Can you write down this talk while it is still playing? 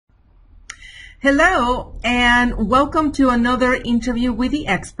Hello, and welcome to another interview with the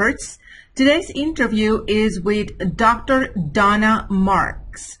experts. Today's interview is with Dr. Donna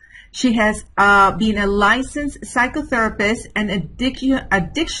Marks. She has been a licensed psychotherapist and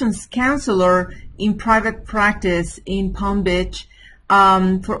addictions counselor in private practice in Palm Beach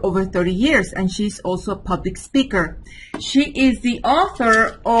for over 30 years, and she's also a public speaker. She is the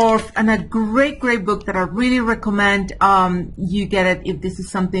author of a great book that I really recommend you get it if this is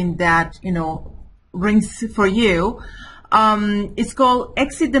something that, rings for you. It's called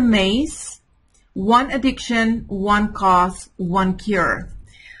Exit the Maze, One Addiction, One Cause, One Cure.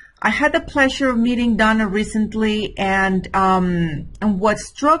 I had the pleasure of meeting Donna recently, and what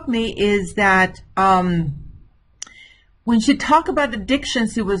struck me is that when she talked about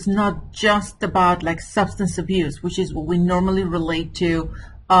addictions, it was not just about like substance abuse, which is what we normally relate to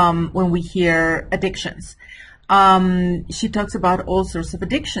when we hear addictions. She talks about all sorts of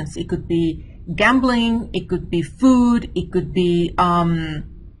addictions. It could be gambling, it could be food, it could be going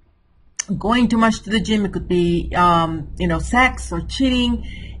too much to the gym, it could be sex or cheating,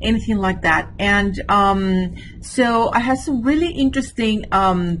 anything like that. And so I had some really interesting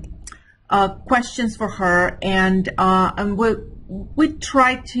questions for her, and what we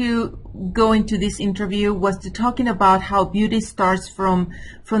tried to go into this interview was to talking about how beauty starts from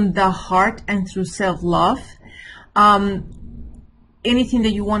the heart and through self-love. Anything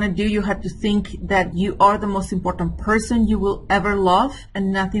that you want to do, you have to think that you are the most important person you will ever love,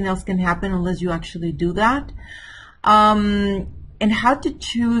 and nothing else can happen unless you actually do that. And how to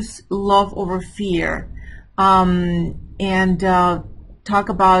choose love over fear. And talk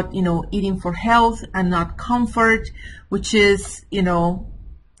about, eating for health and not comfort, which is,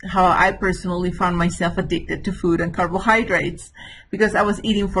 how I personally found myself addicted to food and carbohydrates because I was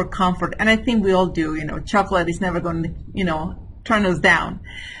eating for comfort. And I think we all do, chocolate is never going to, turn us down.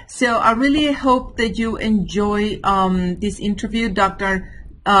 So I really hope that you enjoy this interview. Dr.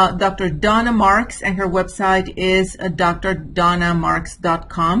 Donna Marks, and her website is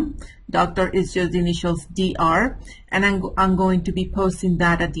drdonnamarks.com. Doctor is just the initials DR, and I'm going to be posting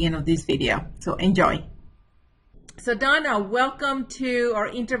that at the end of this video. So enjoy. So Donna, welcome to our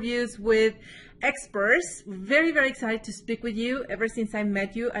interviews with experts. Very, very excited to speak with you. Ever since I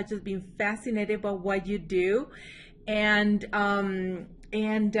met you, I've just been fascinated by what you do. And yeah,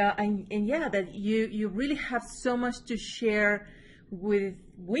 that you really have so much to share with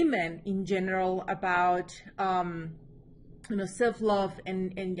women in general about self-love,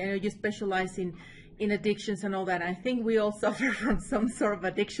 and you specialize in addictions and all that. I think we all suffer from some sort of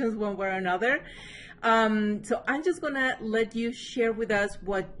addictions one way or another. So I'm just gonna let you share with us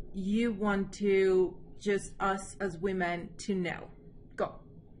what you want to just us as women to know. Go.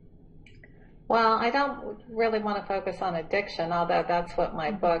 Well, I don't really want to focus on addiction, although that's what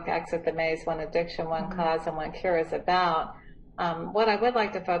my book, Exit the Maze, One Addiction, One Cause, and One Cure is about. What I would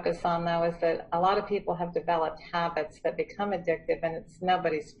like to focus on, though, is that a lot of people have developed habits that become addictive, and it's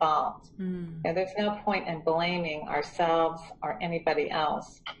nobody's fault. There's no point in blaming ourselves or anybody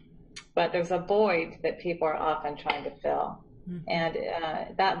else, but there's a void that people are often trying to fill. And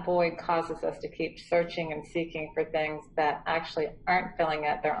that void causes us to keep searching and seeking for things that actually aren't filling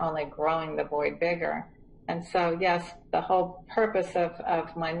it. They're only growing the void bigger. And so, yes, the whole purpose of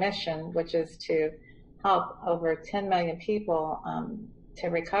my mission, which is to help over 10 million people to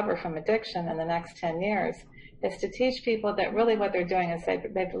recover from addiction in the next 10 years, is to teach people that really what they're doing is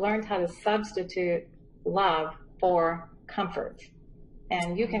they've learned how to substitute love for comfort.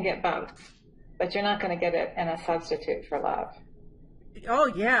 And you can get both, but you're not going to get it in a substitute for love. Oh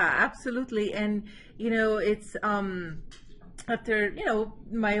yeah, absolutely. And it's after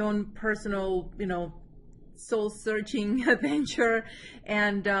my own personal soul searching adventure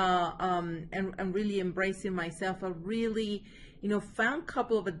and really embracing myself, I really found a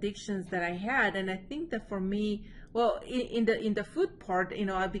couple of addictions that I had. And I think that for me, well, in the food part,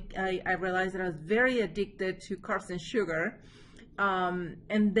 I realized that I was very addicted to carbs and sugar.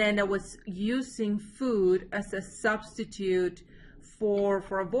 And then I was using food as a substitute for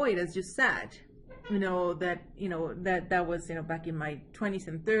a void, as you said. That was back in my 20s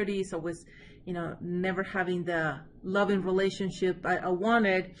and 30s. I was never having the loving relationship I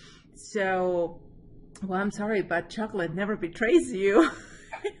wanted. So, well, I'm sorry, but chocolate never betrays you.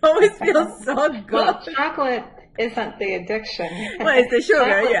 It always feels so good. Well, chocolate isn't the addiction. Well, it's the sugar,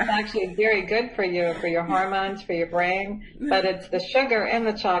 Chocolate's yeah. actually very good for you, for your hormones, for your brain, but it's the sugar in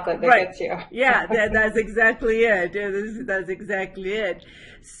the chocolate that Right. gets you. Yeah, that's exactly it. That's exactly it.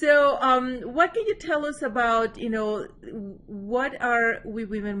 So, what can you tell us about, what are we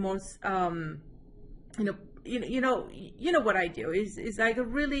women most, you know what I do is I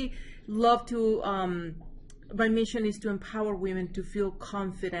really love to my mission is to empower women to feel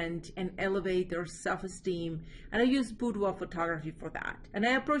confident and elevate their self-esteem. And I use boudoir photography for that. And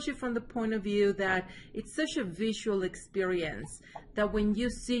I approach it from the point of view that it's such a visual experience that when you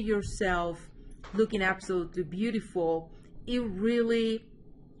see yourself looking absolutely beautiful, it really,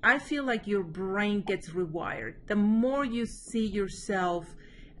 I feel like your brain gets rewired. The more you see yourself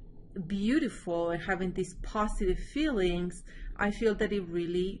beautiful and having these positive feelings, I feel that it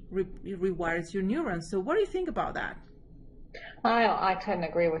really rewires your neurons. So what do you think about that? I couldn't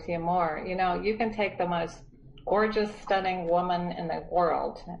agree with you more. You can take the most gorgeous, stunning woman in the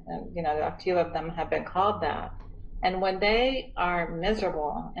world, and a few of them have been called that. And when they are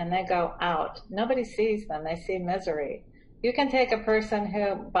miserable and they go out, nobody sees them. They see misery. You can take a person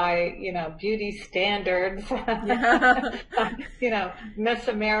who, by, beauty standards, Miss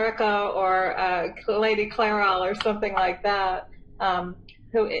America or Lady Clairol or something like that,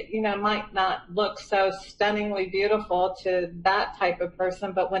 who, might not look so stunningly beautiful to that type of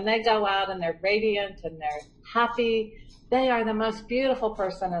person, but when they go out and they're radiant and they're happy, they are the most beautiful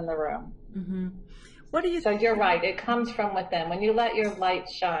person in the room. Mm-hmm. What do you? So you're right. It comes from within. When you let your light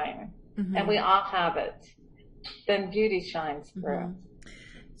shine, mm-hmm. and we all have it, then beauty shines through. Mm-hmm.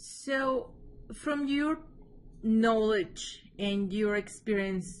 So from your knowledge and your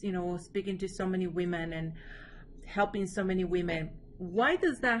experience, speaking to so many women and helping so many women, why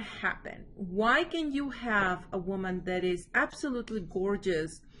does that happen? Why can you have a woman that is absolutely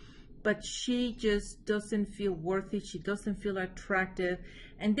gorgeous, but she just doesn't feel worthy, she doesn't feel attractive,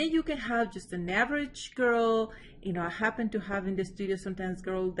 and then you can have just an average girl, I happen to have in the studio sometimes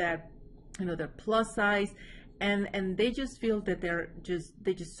girls that, they're plus size, and they just feel that they're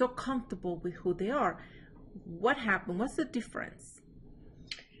just so comfortable with who they are. What happened? What's the difference?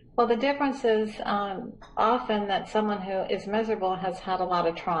 Well, the difference is often that someone who is miserable has had a lot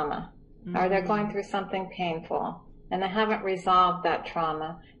of trauma, mm-hmm. or they're going through something painful, and they haven't resolved that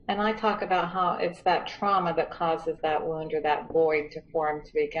trauma. And I talk about how it's that trauma that causes that wound or that void to form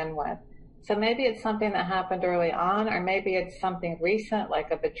to begin with. So maybe it's something that happened early on, or maybe it's something recent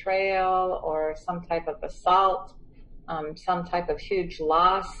like a betrayal or some type of assault, some type of huge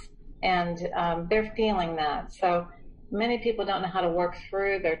loss, and they're feeling that. So many people don't know how to work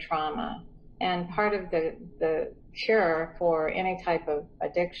through their trauma. And part of the cure for any type of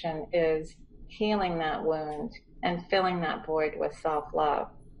addiction is healing that wound and filling that void with self-love.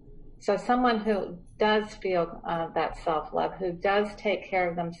 So someone who does feel that self-love, who does take care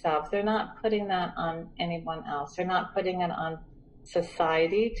of themselves, they're not putting that on anyone else. They're not putting it on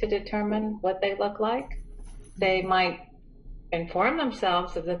society to determine what they look like. They might inform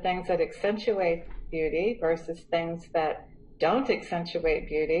themselves of the things that accentuate beauty versus things that don't accentuate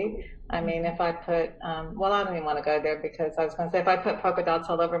beauty. I mean, if I put, I don't even want to go there because I was going to say if I put polka dots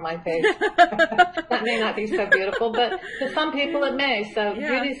all over my face, that may not be so beautiful, but to some people it may. So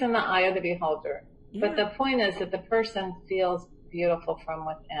beauty's in the eye of the beholder. Yeah. But the point is that the person feels beautiful from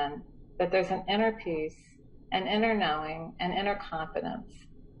within, that there's an inner peace, an inner knowing, an inner confidence.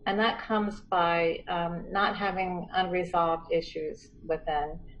 And that comes by not having unresolved issues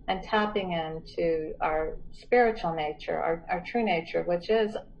within and tapping into our spiritual nature, our true nature, which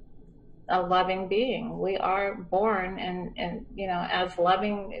is a loving being. We are born and as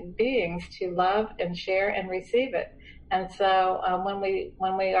loving beings to love and share and receive it. And so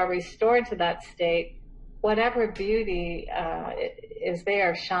when we are restored to that state, whatever beauty is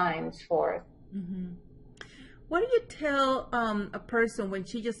there shines forth. Mm-hmm. What do you tell a person when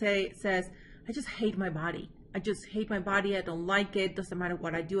she just says, I just hate my body. I just hate my body. I don't like it. Doesn't matter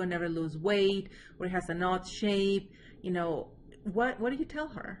what I do. I never lose weight, or it has an odd shape. What do you tell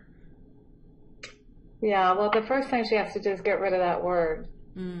her? Yeah, well, the first thing she has to do is get rid of that word.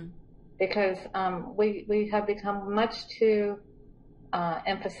 Because we have become much too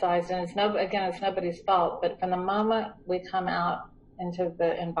emphasized, and it's nobody's fault, but from the moment we come out into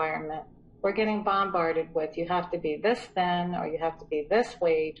the environment, we're getting bombarded with, you have to be this thin, or you have to be this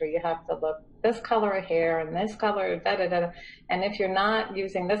weight, or you have to look this color of hair and this color, da-da-da-da. And if you're not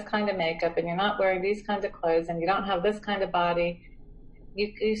using this kind of makeup and you're not wearing these kinds of clothes and you don't have this kind of body,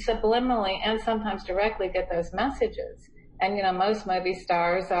 you subliminally and sometimes directly get those messages. And, most movie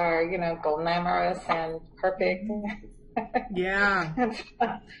stars are, glamorous and perfect. Yeah.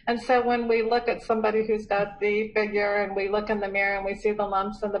 And so when we look at somebody who's got the figure and we look in the mirror and we see the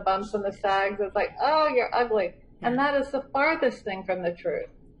lumps and the bumps and the sags, it's like, oh, you're ugly. Yeah. And that is the farthest thing from the truth.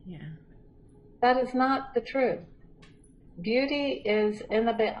 Yeah. That is not the truth. Beauty is in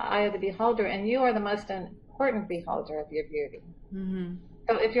the eye of the beholder, and you are the most important beholder of your beauty. Mm-hmm.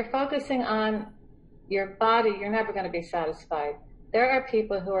 So if you're focusing on, your body, you're never going to be satisfied. There are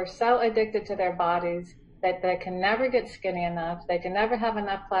people who are so addicted to their bodies that they can never get skinny enough. They can never have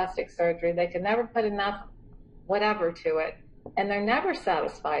enough plastic surgery. They can never put enough whatever to it. And they're never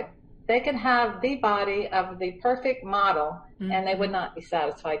satisfied. They can have the body of the perfect model and they would not be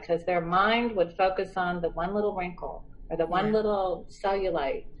satisfied because their mind would focus on the one little wrinkle or the one little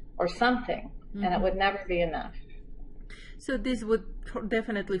cellulite or something, and it would never be enough. So this would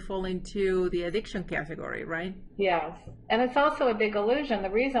definitely fall into the addiction category, right? Yes. And it's also a big illusion. The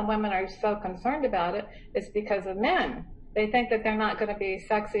reason women are so concerned about it is because of men. They think that they're not going to be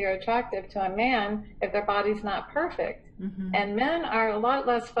sexy or attractive to a man if their body's not perfect. And men are a lot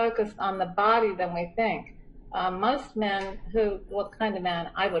less focused on the body than we think. Most men what kind of man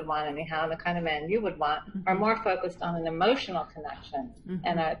I would want anyhow, the kind of man you would want, are more focused on an emotional connection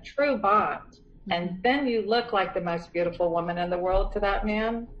and a true bond. And then you look like the most beautiful woman in the world to that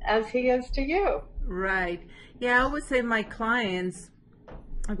man as he is to you. Right. Yeah, I always say my clients,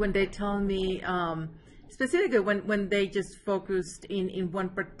 when they tell me, specifically when they just focused in one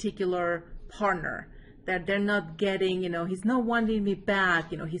particular partner, that they're not getting, he's not wanting me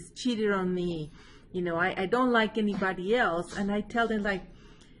back, he's cheated on me, I don't like anybody else. And I tell them, like,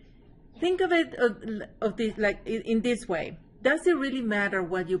 think of it of this, like, in this way. Does it really matter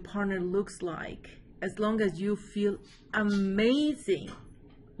what your partner looks like as long as you feel amazing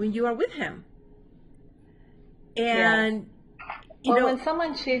when you are with him? And, when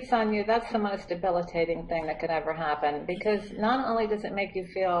someone cheats on you, that's the most debilitating thing that could ever happen, because not only does it make you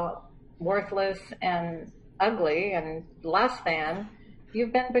feel worthless and ugly and less than,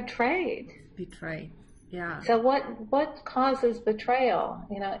 you've been betrayed. Yeah. So what causes betrayal?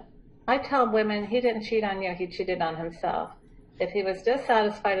 I tell women, he didn't cheat on you, he cheated on himself. If he was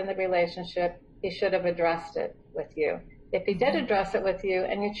dissatisfied in the relationship, he should have addressed it with you. If he did address it with you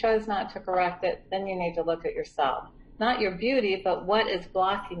and you chose not to correct it, then you need to look at yourself. Not your beauty, but what is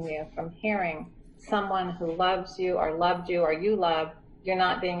blocking you from hearing someone who loves you or loved you or you love. You're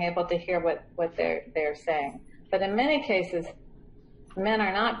not being able to hear what they're saying. But in many cases, men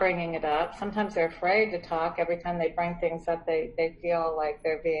are not bringing it up. Sometimes they're afraid to talk. Every time they bring things up, they feel like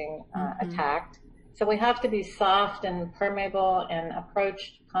they're being attacked. So we have to be soft and permeable and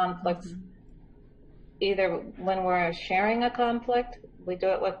approach conflicts either when we're sharing a conflict, we do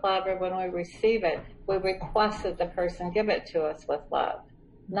it with love, or when we receive it, we request that the person give it to us with love.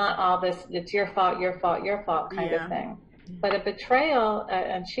 Not all this, it's your fault kind of thing. But a betrayal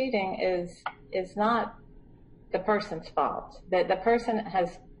and cheating is not the person's fault. The person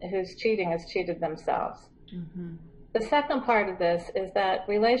who's cheating has cheated themselves. The second part of this is that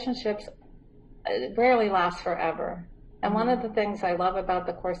relationships rarely last forever. And one of the things I love about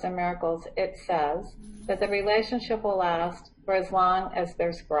the Course in Miracles, it says that the relationship will last for as long as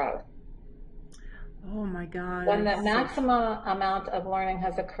there's growth. Oh my God. When the maximum amount of learning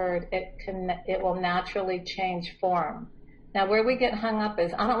has occurred, it will naturally change form. Now, where we get hung up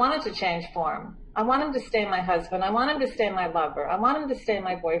is, I don't want it to change form. I want him to stay my husband. I want him to stay my lover. I want him to stay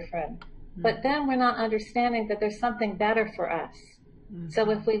my boyfriend. But then we're not understanding that there's something better for us. So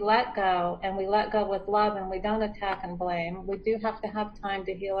if we let go, and we let go with love, and we don't attack and blame, we do have to have time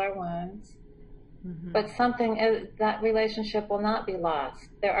to heal our wounds. But that relationship will not be lost.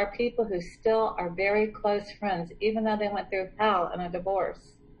 There are people who still are very close friends, even though they went through hell in a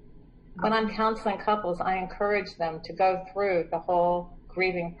divorce. When I'm counseling couples, I encourage them to go through the whole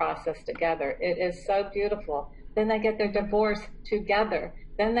grieving process together. It is so beautiful. Then they get their divorce together.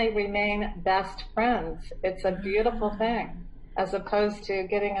 Then they remain best friends. It's a beautiful thing, as opposed to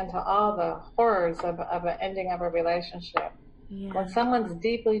getting into all the horrors of an ending of a relationship. When someone's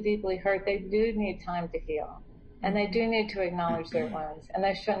deeply, deeply hurt, they do need time to heal. And they do need to acknowledge their wounds. And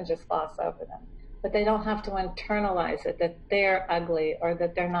they shouldn't just gloss over them. But they don't have to internalize it, that they're ugly or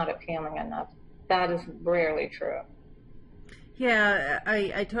that they're not appealing enough. That is rarely true. Yeah,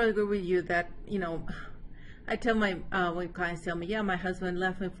 I totally agree with you that, I tell when clients tell me, my husband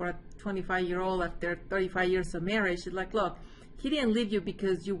left me for a 25-year-old after 35 years of marriage. It's like, look, he didn't leave you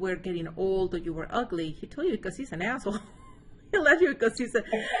because you were getting old or you were ugly. He told you because he's an asshole. He left you because he's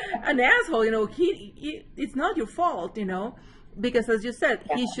an asshole. He it's not your fault, because as you said,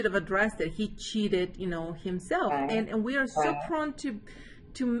 he should have addressed it. He cheated, himself. Right. And we are so prone to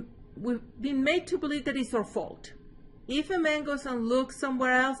we've been made to believe that it's our fault. If a man goes and looks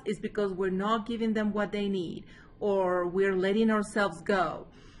somewhere else, it's because we're not giving them what they need, or we're letting ourselves go.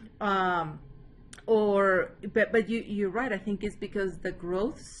 But you're right. I think it's because the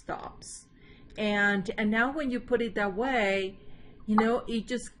growth stops. And now when you put it that way, it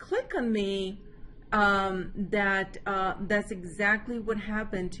just clicked on me that's exactly what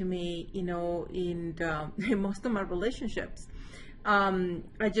happened to me, in most of my relationships.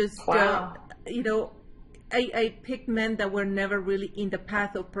 I just, Wow. I picked men that were never really in the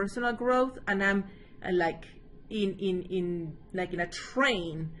path of personal growth, and I'm like in a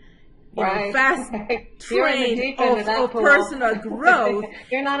train, Right. fast You're in the train deep end of that of pool. personal growth.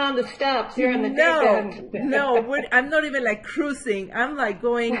 You're not on the steps. You're in the deep No, end. no, I'm not even like cruising. I'm like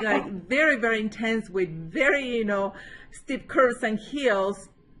going like very, very intense with very, steep curves and hills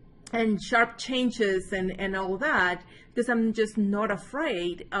and sharp changes and all that, because I'm just not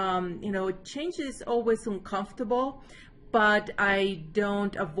afraid. Change is always uncomfortable, but I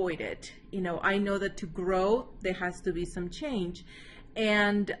don't avoid it. I know that to grow, there has to be some change.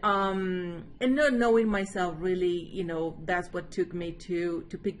 And not knowing myself really, that's what took me to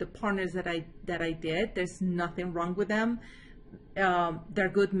pick the partners that I did. There's nothing wrong with them. They're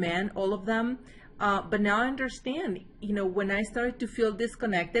good men, all of them. But now I understand, when I started to feel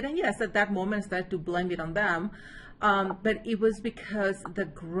disconnected, and yes, at that moment I started to blame it on them, but it was because the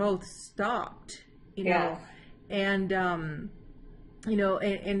growth stopped, Yes. and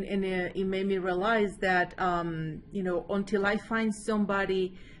it made me realize that, until I find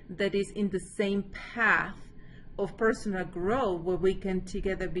somebody that is in the same path of personal growth where we can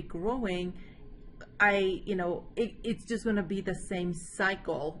together be growing, it's just going to be the same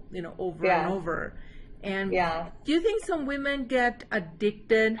cycle, over Yeah. and over. And Yeah. do you think some women get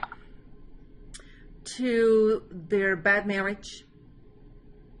addicted to their bad marriage?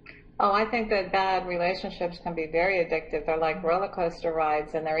 Oh, I think that bad relationships can be very addictive. They're like roller coaster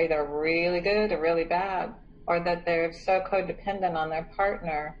rides, and they're either really good or really bad, or that they're so codependent on their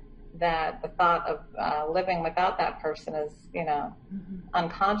partner that the thought of living without that person is,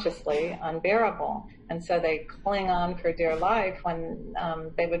 unconsciously unbearable. And so they cling on for dear life when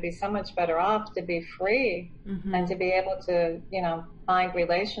they would be so much better off to be free and to be able to, find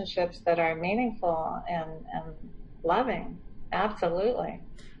relationships that are meaningful and loving. Absolutely.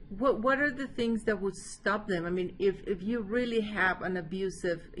 What are the things that would stop them? I mean, if you really have an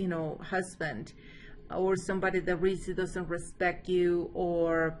abusive, husband, or somebody that really doesn't respect you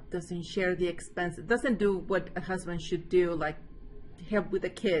or doesn't share the expense, doesn't do what a husband should do, like help with the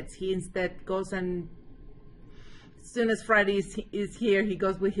kids. He instead goes and as soon as Friday is here, he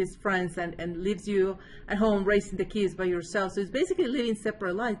goes with his friends and leaves you at home raising the kids by yourself. So it's basically living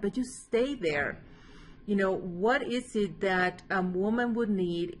separate lives, but you stay there. What is it that a woman would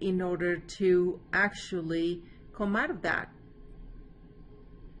need in order to actually come out of that?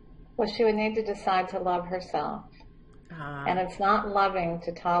 Well, she would need to decide to love herself. And it's not loving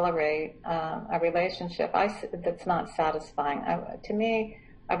to tolerate a relationship that's not satisfying. To me,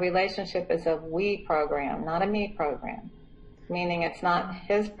 a relationship is a we program, not a me program. Meaning it's not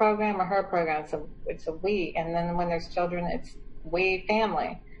his program or her program, it's a we. And then when there's children, it's we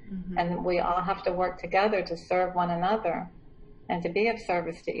family. And we all have to work together to serve one another and to be of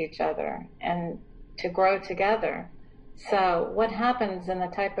service to each other and to grow together. So what happens in the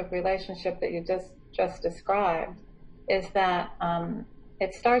type of relationship that you just described is that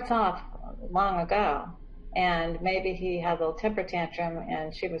it starts off long ago, and maybe he had a little temper tantrum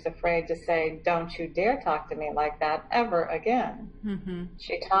and she was afraid to say, "Don't you dare talk to me like that ever again."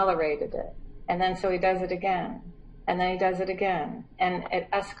 She tolerated it, and then so he does it again. And then he does it again, and it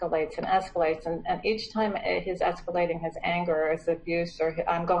escalates and escalates, and each time he's escalating his anger or his abuse or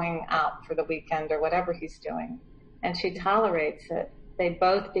I'm going out for the weekend or whatever he's doing, and she tolerates it. They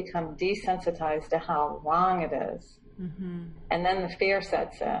both become desensitized to how wrong it is. And then the fear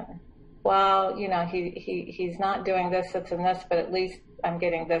sets in. Well, he's not doing this, and this, but at least I'm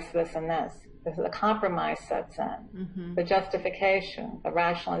getting this, and this. The compromise sets in. The justification, the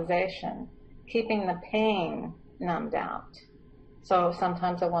rationalization, keeping the pain numbed out. So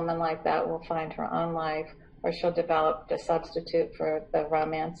sometimes a woman like that will find her own life, or she'll develop a substitute for the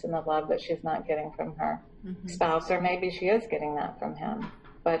romance and the love that she's not getting from her spouse, or maybe she is getting that from him,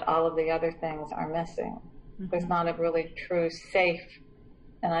 but all of the other things are missing. There's not a really true safe,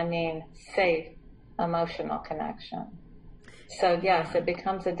 and I mean safe, emotional connection. So yes, it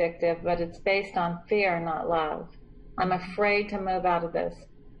becomes addictive, but it's based on fear, not love. I'm afraid to move out of this.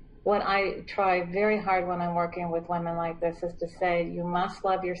 What I try very hard when I'm working with women like this is to say, you must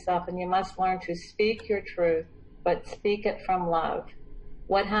love yourself and you must learn to speak your truth, but speak it from love.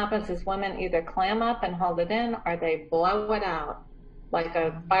 What happens is women either clam up and hold it in, or they blow it out like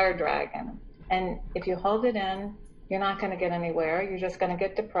a fire dragon. And if you hold it in, you're not going to get anywhere. You're just going to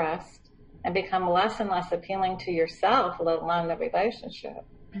get depressed and become less and less appealing to yourself, let alone the relationship.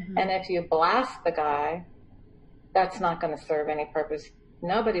 And if you blast the guy, that's not going to serve any purpose.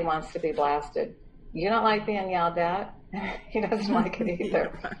 Nobody wants to be blasted. You don't like being yelled at. He doesn't like it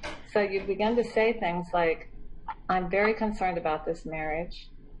either. Yeah. So you begin to say things like, I'm very concerned about this marriage.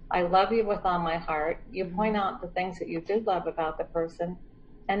 I love you with all my heart. You point out the things that you did love about the person.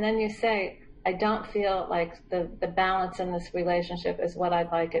 And then you say, I don't feel like the balance in this relationship is what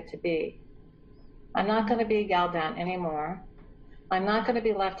I'd like it to be. I'm not going to be yelled at anymore. I'm not going to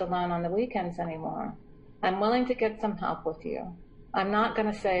be left alone on the weekends anymore. I'm willing to get some help with you. I'm not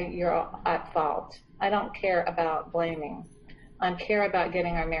going to say you're at fault. I don't care about blaming. I care about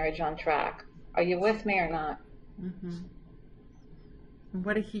getting our marriage on track. Are you with me or not? Mm-hmm.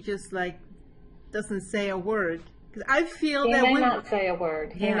 What if he just like doesn't say a word? Because I feel He that may not say a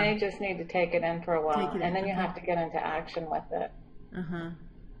word. He Yeah. may just need to take it in for a while, Take it and then in, you have to get into action with it. Uh-huh.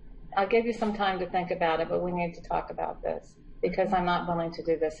 I'll give you some time to think about it, but we need to talk about this because I'm not willing to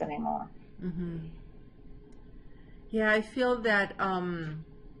do this anymore. Mm-hmm. Yeah, I feel that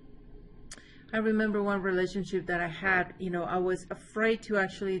I remember one relationship that I had, I was afraid to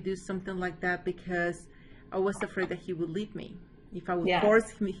actually do something like that because I was afraid that he would leave me. If I would Yes.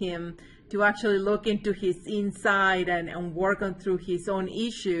 force him to actually look into his inside and work on through his own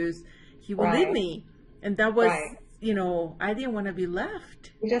issues, he would leave Right. me. And that was, Right. I didn't want to be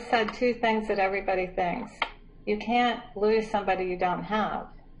left. You just said two things that everybody thinks. You can't lose somebody you don't have.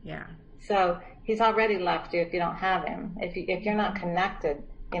 Yeah. So he's already left you if you don't have him. If you're not connected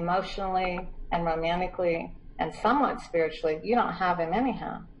emotionally and romantically and somewhat spiritually, you don't have him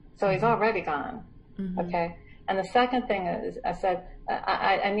anyhow. So he's already gone. Mm-hmm. Okay. And the second thing is, I said,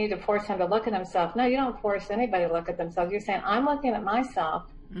 I need to force him to look at himself. No, you don't force anybody to look at themselves. You're saying, I'm looking at myself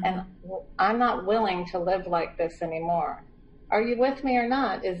and I'm not willing to live like this anymore. Are you with me or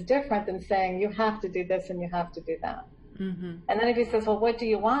not is different than saying you have to do this and you have to do that. Mm-hmm. And then if he says, well, what do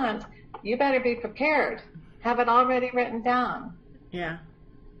you want? You better be prepared. Have it already written down. Yeah.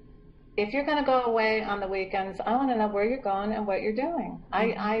 If you're going to go away on the weekends, I want to know where you're going and what you're doing.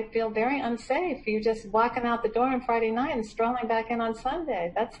 I feel very unsafe. You just walking out the door on Friday night and strolling back in on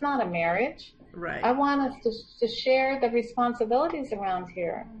Sunday. That's not a marriage. Right. I want us to share the responsibilities around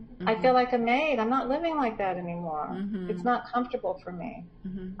here. I feel like a maid. I'm not living like that anymore. It's not comfortable for me.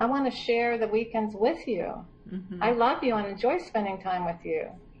 I want to share the weekends with you. I love you and enjoy spending time with you.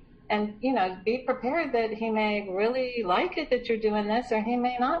 And, be prepared that he may really like it that you're doing this, or he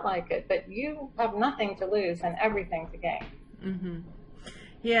may not like it. But you have nothing to lose and everything to gain. Mm-hmm.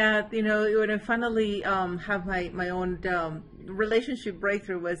 Yeah, when I finally have my own relationship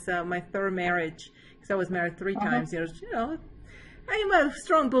breakthrough was my third marriage, because I was married 3 times. I am a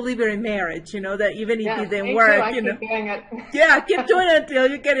strong believer in marriage. That even if it didn't work, I keep doing it. Yeah, keep doing it until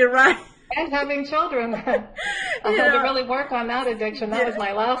you get it right. And having children. I had to really work on that addiction. That was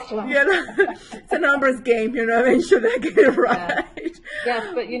my last one. It's a numbers game, eventually I get it right.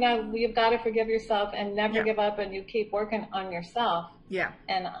 Yes, but you've got to forgive yourself and never give up, and you keep working on yourself. Yeah.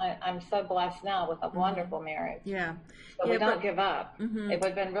 And I'm so blessed now with a wonderful marriage. Yeah. So we don't give up. It would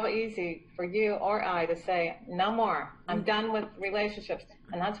have been real easy for you or I to say, no more. I'm done with relationships.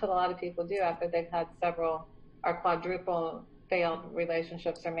 And that's what a lot of people do after they've had several or quadruple failed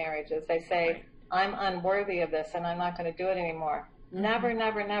relationships or marriages. They say, I'm unworthy of this and I'm not going to do it anymore. Never,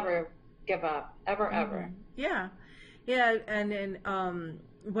 never, never give up. Ever, ever. Yeah. Yeah. And then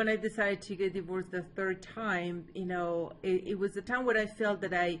when I decided to get divorced the third time, it was a time where I felt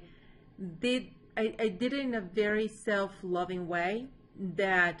that I did it in a very self-loving way,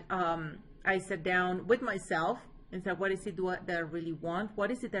 that I sat down with myself and said, what is it that I really want?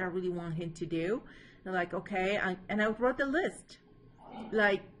 What is it that I really want him to do? And like, okay, and I wrote the list.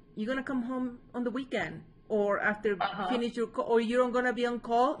 Like, you're going to come home on the weekend, or after finish your call, or you're going to be on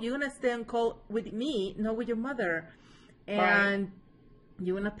call. You're going to stay on call with me, not with your mother. And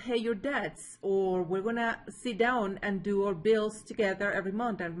you're going to pay your debts, or we're going to sit down and do our bills together every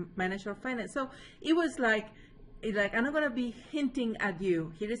month and manage our finance. So it was like I'm not going to be hinting at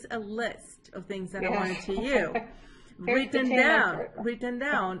you. Here is a list of things that I wanted to you. written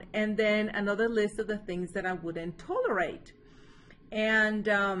down, and then another list of the things that I wouldn't tolerate. And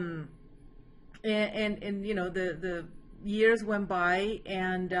the years went by,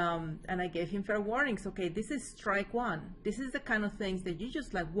 and I gave him fair warnings. Okay, this is strike one. This is the kind of things that you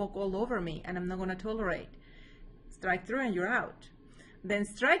just like walk all over me, and I'm not going to tolerate. Strike 3 and you're out. Then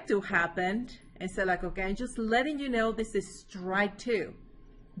strike 2 happened, and said like, okay, I'm just letting you know this is strike 2.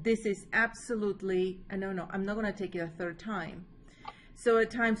 This is absolutely no. I'm not going to take it a third time. So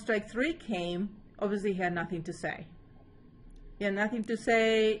at time strike 3 came, obviously he had nothing to say. He had nothing to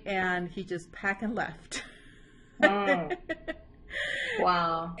say, and he just packed and left.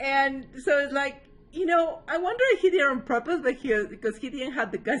 Wow. And so it's like, I wonder if he did it on purpose, but because he didn't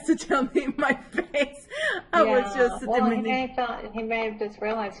have the guts to tell me in my face. I was just well, he may have just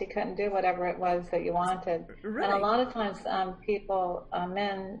realized he couldn't do whatever it was that you wanted. Right. And a lot of times, people,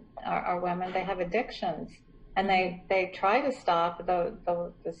 men or women, they have addictions, and they try to stop.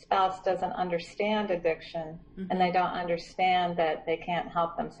 The spouse doesn't understand addiction, and they don't understand that they can't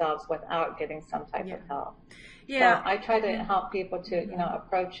help themselves without getting some type of help. Yeah. So I try to help people to,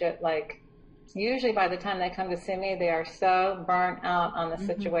 approach it like. Usually by the time they come to see me, they are so burnt out on the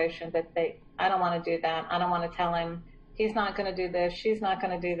situation that I don't want to do that. I don't want to tell him he's not going to do this. She's not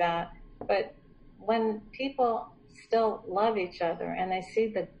going to do that. But when people still love each other and they see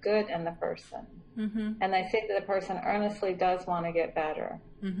the good in the person and they see that the person earnestly does want to get better,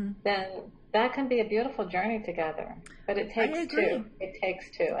 then that can be a beautiful journey together. But it takes two. It takes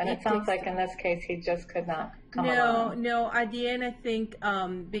two. And it sounds like in this case, he just could not come along. No. At the end, I think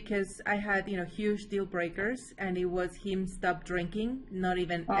because I had, huge deal breakers, and it was him stop drinking, not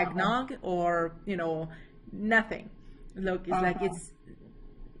even eggnog or, nothing. Look, it's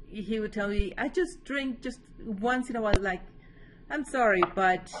he would tell me, I just drink just once in a while, like, I'm sorry,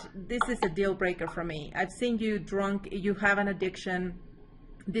 but this is a deal breaker for me. I've seen you drunk. You have an addiction.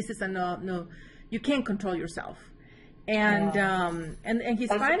 This is a no. You can't control yourself, and his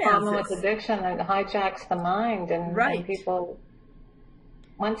That's finances. The problem with addiction. It hijacks the mind, and people.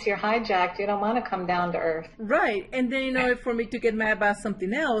 Once you're hijacked, you don't want to come down to earth. Right, and then for me to get mad about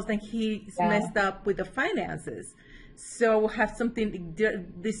something else, then he's messed up with the finances. So have something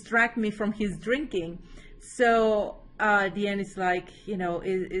distract me from his drinking. So. The end is like,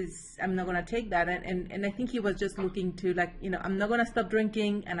 I'm not going to take that. And I think he was just looking to I'm not going to stop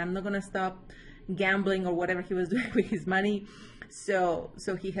drinking, and I'm not going to stop gambling or whatever he was doing with his money. So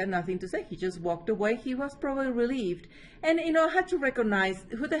he had nothing to say. He just walked away. He was probably relieved. And, I had to recognize,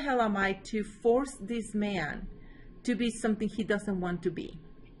 who the hell am I to force this man to be something he doesn't want to be?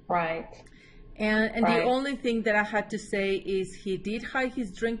 Right. And the only thing that I had to say is he did hide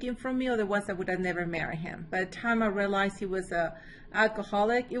his drinking from me, otherwise I would have never married him. By the time I realized he was a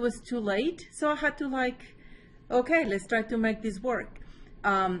alcoholic, it was too late. So I had to okay, let's try to make this work.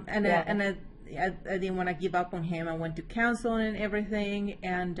 I didn't want to give up on him. I went to counseling and everything,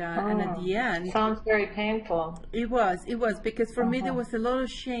 and at the end, sounds very painful. It was because for me there was a lot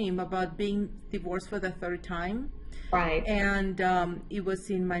of shame about being divorced for the third time. Right. And it was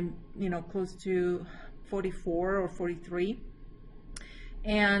in my, close to 44 or 43.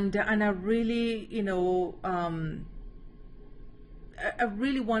 And I really, I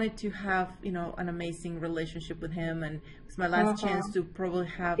really wanted to have, an amazing relationship with him. And it was my last chance to probably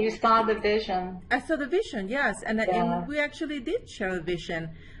have. You saw the vision. I saw the vision, yes. And we actually did share the vision.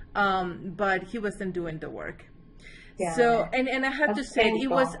 But he wasn't doing the work. Yeah. So, and I have to say, painful. It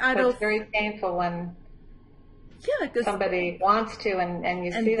was out of. It's very painful when. Because somebody wants to, and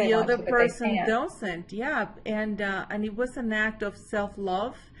you see the other want to, person doesn't. Yeah, and it was an act of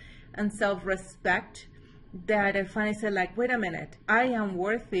self-love and self-respect that I finally said, wait a minute, I am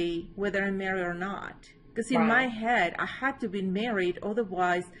worthy whether I'm married or not. Because in my head, I had to be married,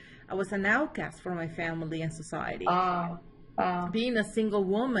 otherwise I was an outcast for my family and society. Being a single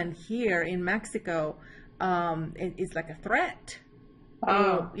woman here in Mexico is like a threat.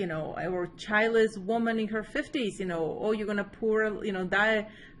 Or childless woman in her 50s, you're going to die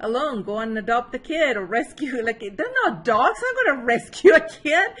alone, go and adopt a kid or rescue, they're not dogs, I'm going to rescue a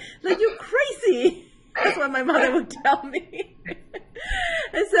kid, you're crazy. That's what my mother would tell me.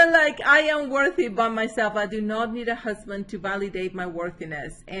 And so I am worthy by myself. I do not need a husband to validate my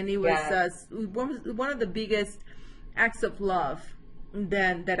worthiness. And it was one of the biggest acts of love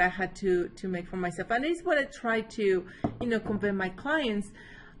that I had to make for myself, and it's what I try to convey my clients.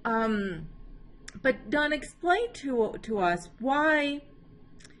 But Don, explain to us why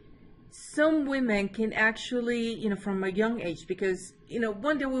some women can actually, from a young age, because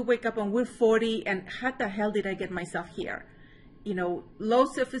one day we wake up and we're 40, and how the hell did I get myself here? Low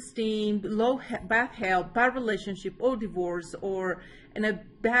self-esteem, bad health, bad relationship, or divorce, or in a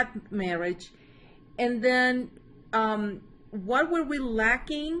bad marriage, and then what were we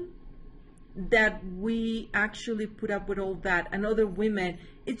lacking that we actually put up with all that? And other women,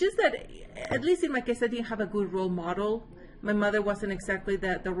 it's just that, at least in my case, I didn't have a good role model. My mother wasn't exactly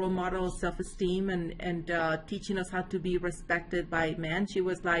the role model of self-esteem and teaching us how to be respected by men. She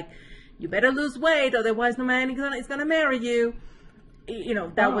was like, you better lose weight, otherwise no man is going to marry you.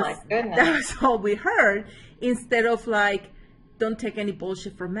 That was all we heard, instead of don't take any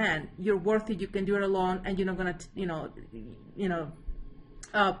bullshit from men. You're worthy. You can do it alone, and you're not gonna,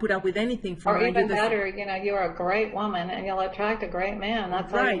 put up with anything from Or her. even better, you're a great woman and you'll attract a great man.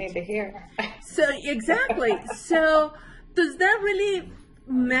 That's all you need to hear. So exactly. So does that really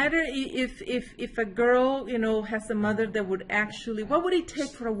matter if a girl, has a mother that would actually, what would it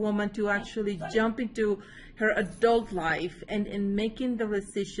take for a woman to actually jump into her adult life and making the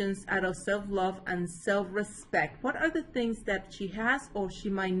decisions out of self-love and self-respect? What are the things that she has or she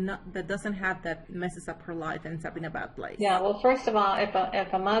might not, that doesn't have, that messes up her life and ends up in a bad place? Yeah, well, first of all,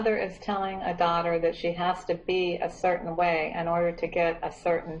 if a mother is telling a daughter that she has to be a certain way in order to get a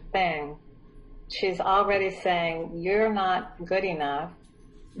certain thing, she's already saying, you're not good enough.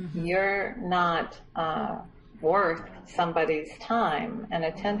 Mm-hmm. You're not worth somebody's time and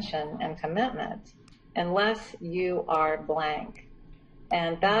attention and commitment unless you are blank.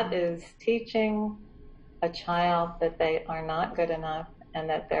 And that is teaching a child that they are not good enough and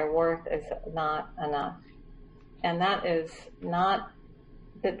that their worth is not enough. And that is not,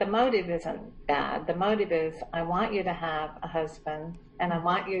 that the motive isn't bad. The motive is, I want you to have a husband and I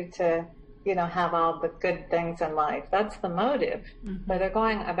want you to have all the good things in life. That's the motive. Mm-hmm. But they're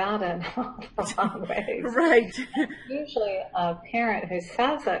going about it the wrong ways. Right. Usually a parent who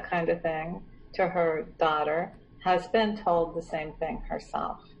says that kind of thing to her daughter has been told the same thing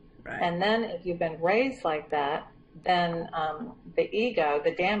herself. Right. And then if you've been raised like that, then the ego,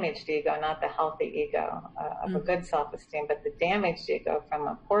 the damaged ego, not the healthy ego of a good self-esteem, but the damaged ego from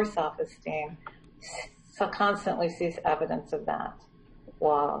a poor self-esteem, so constantly sees evidence of that.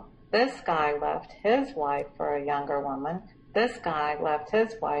 Well, this guy left his wife for a younger woman. This guy left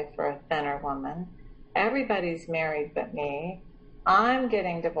his wife for a thinner woman. Everybody's married but me. I'm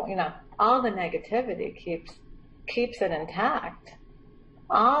getting divorced. All the negativity keeps it intact.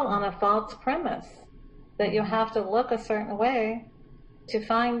 All on a false premise that you have to look a certain way to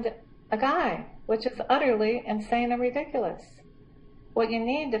find a guy, which is utterly insane and ridiculous. What you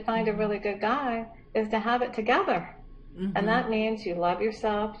need to find a really good guy is to have it together. Mm-hmm. And that means you love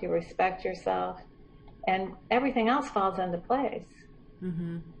yourself, you respect yourself, and everything else falls into place.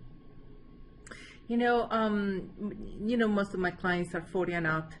 Mm-hmm. Most of my clients are 40 and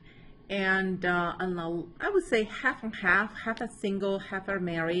up, and I would say half and half are single, half are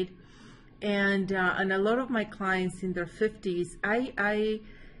married, and a lot of my clients in their 50s, I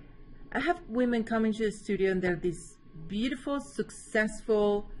have women come into the studio and they're these beautiful,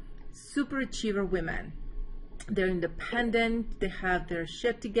 successful, super achiever women. They're independent, they have their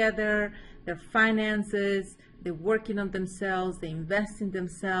shit together, their finances, they're working on themselves, they invest in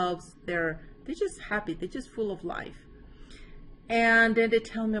themselves, they're just happy, they're just full of life. And then they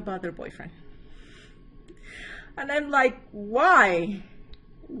tell me about their boyfriend. And I'm like, why?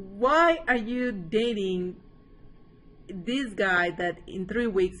 Why are you dating this guy that in 3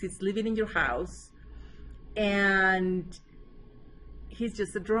 weeks is living in your house and he's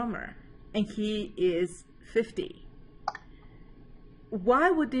just a drummer and he is 50? Why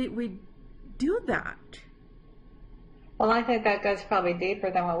would we do that? Well, I think that goes probably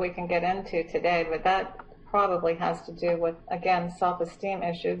deeper than what we can get into today, but that probably has to do with, again, self-esteem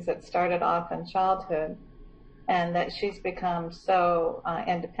issues that started off in childhood, and that she's become so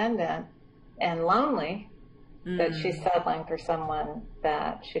independent and lonely that she's settling for someone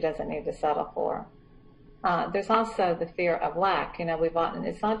that she doesn't need to settle for. There's also the fear of lack.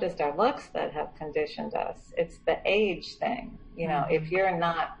 It's not just our looks that have conditioned us. It's the age thing. If you're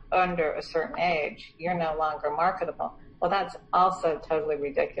not under a certain age, you're no longer marketable. Well, that's also totally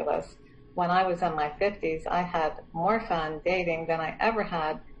ridiculous. When I was in my 50s, I had more fun dating than I ever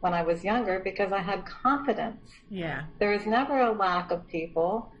had when I was younger because I had confidence. Yeah. There is never a lack of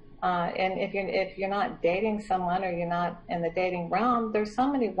people. And if you're not dating someone or you're not in the dating realm, there's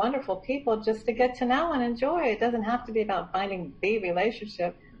so many wonderful people just to get to know and enjoy. It doesn't have to be about finding the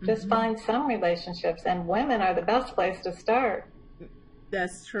relationship. Just find some relationships. And women are the best place to start.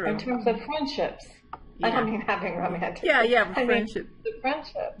 That's true. In terms of friendships. Yeah. I don't mean having romantic. Yeah, friendship. The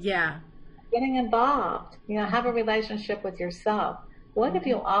friendship. Yeah. Getting involved. Have a relationship with yourself. What have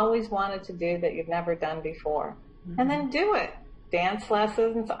you always wanted to do that you've never done before? And then do it. Dance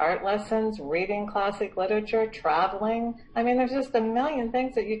lessons, art lessons, reading classic literature, traveling. There's just a million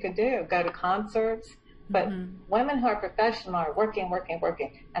things that you could do. Go to concerts. But women who are professional are working,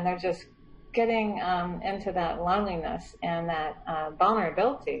 and they're just getting into that loneliness and that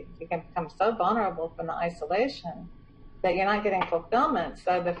vulnerability. You can become so vulnerable from the isolation that you're not getting fulfillment.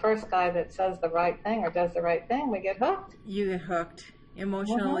 So the first guy that says the right thing or does the right thing, we get hooked. You get hooked.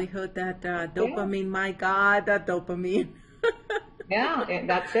 Emotionally hooked. That dopamine, my God, that dopamine. Yeah,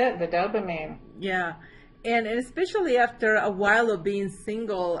 that's it, the dopamine. Yeah. And especially after a while of being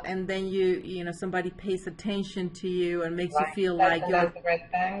single, and then somebody pays attention to you and makes you Right. feel Does like and you're, does the right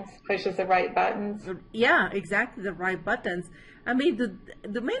things, pushes the right buttons. yeah, exactly, the right buttons. I mean,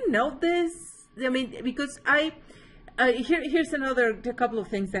 do men know this? I mean, because here's a couple of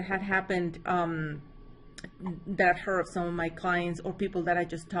things that had happened, that I've heard of some of my clients or people that I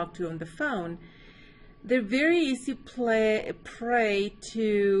just talked to on the phone. They're very easy prey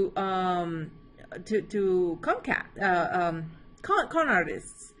to con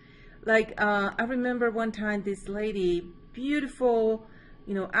artists. Like, I remember one time this lady, beautiful,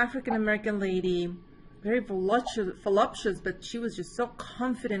 African American lady, very voluptuous, but she was just so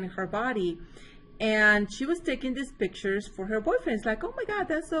confident in her body. And she was taking these pictures for her boyfriend. It's like, oh my God,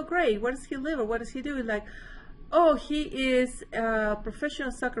 that's so great. Where does he live? Or what does he do? It's like, oh, he is a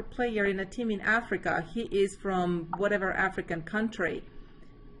professional soccer player in a team in Africa. He is from whatever African country.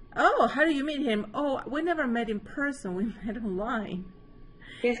 Oh, how do you meet him? Oh, we never met in person. We met online.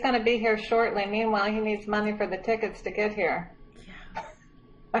 He's going to be here shortly. Meanwhile, he needs money for the tickets to get here.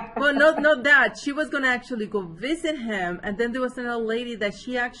 Well, not that. She was going to actually go visit him. And then there was another lady that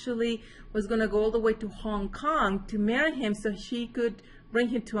she actually was going to go all the way to Hong Kong to marry him so she could bring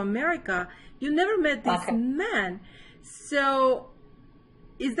him to America. You never met this man. So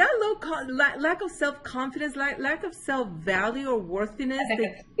is that lack of self-confidence, lack of self-value or worthiness? I think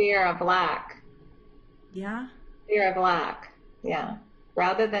it's fear of lack. Yeah? Fear of lack, yeah.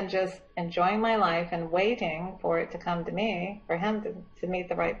 Rather than just enjoying my life and waiting for it to come to me, for him to meet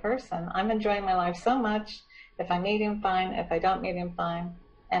the right person, I'm enjoying my life so much. If I meet him, fine. If I don't meet him, fine.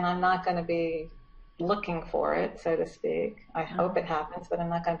 And I'm not going to be looking for it, so to speak. I hope it happens, but I'm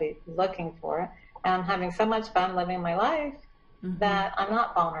not going to be looking for it. And I'm having so much fun living my life that I'm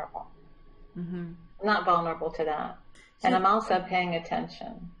not vulnerable. I'm not vulnerable to that. And I'm also paying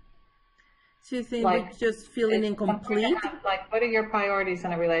attention. So you think like, just feeling incomplete? Like, what are your priorities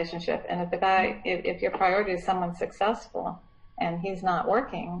in a relationship? And if the guy, if your priority is someone successful and he's not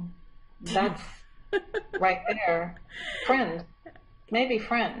working, that's right there. Friend. Maybe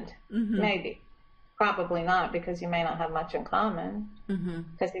friend. Maybe. Probably not, because you may not have much in common.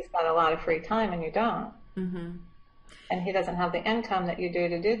 Because he's got a lot of free time and you don't. And he doesn't have the income that you do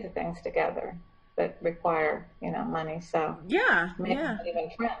to do the things together that require, money. So maybe not even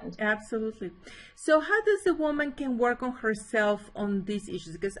friend. Absolutely. So how does a woman can work on herself on these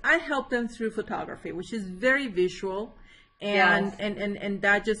issues? Because I help them through photography, which is very visual, and and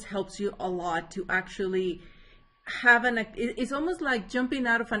that just helps you a lot to actually have it's almost like jumping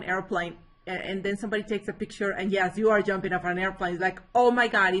out of an airplane. And then somebody takes a picture, and yes, you are jumping off an airplane. It's like, oh my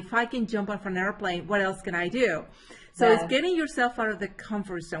God, if I can jump off an airplane, what else can I do? So it's getting yourself out of the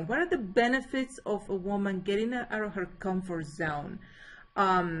comfort zone. What are the benefits of a woman getting out of her comfort zone?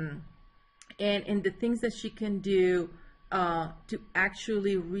 And the things that she can do to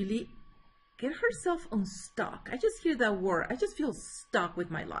actually really get herself unstuck. I just hear that word. I just feel stuck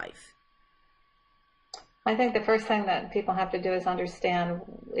with my life. I think the first thing that people have to do is understand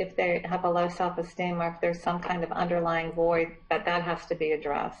if they have a low self-esteem or if there's some kind of underlying void, that has to be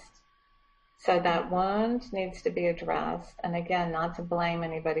addressed. So that wound needs to be addressed. And again, not to blame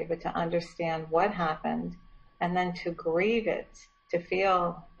anybody, but to understand what happened and then to grieve it, to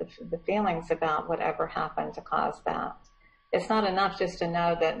feel the feelings about whatever happened to cause that. It's not enough just to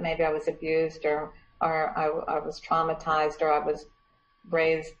know that maybe I was abused or I was traumatized or I was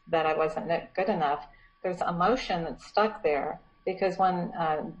raised that I wasn't good enough. There's emotion that's stuck there, because when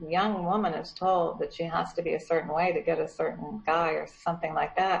a young woman is told that she has to be a certain way to get a certain guy or something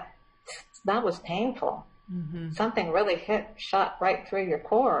like that, that was painful. Something really shot right through your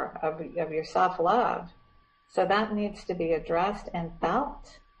core of your self-love. So that needs to be addressed and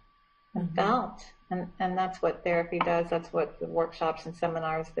felt. And that's what therapy does. That's what the workshops and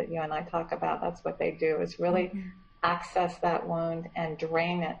seminars that you and I talk about, that's what they do, is really access that wound and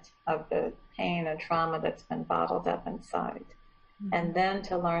drain it of the pain and trauma that's been bottled up inside. And then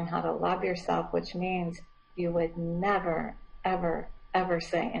to learn how to love yourself, which means you would never, ever, ever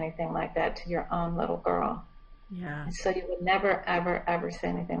say anything like that to your own little girl. And so you would never, ever, ever say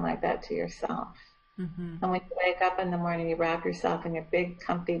anything like that to yourself. And when you wake up in the morning, you wrap yourself in your big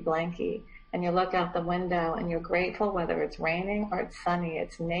comfy blankie and you look out the window and you're grateful whether it's raining or it's sunny.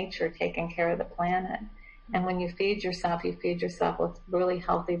 It's nature taking care of the planet. And when you feed yourself with really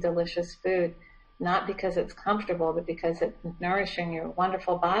healthy, delicious food, not because it's comfortable, but because it's nourishing your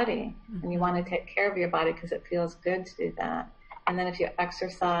wonderful body. And you want to take care of your body because it feels good to do that. And then if you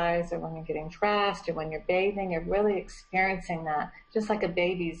exercise or when you're getting dressed or when you're bathing, you're really experiencing that. Just like a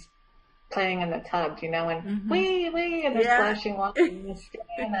baby's playing in the tub, and Mm-hmm. wee, and the Yeah. splashing water, and you stay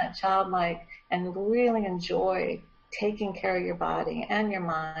in that childlike and really enjoy taking care of your body and your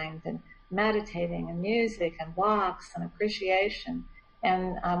mind and meditating and music and walks and appreciation.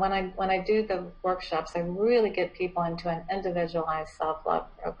 And when I do the workshops, I really get people into an individualized self-love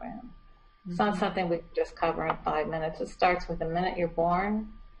program. It's not Mm-hmm. something we can just cover in 5 minutes. It starts with the minute you're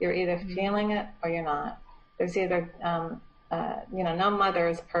born. You're either Mm-hmm. feeling it or you're not. There's either, no mother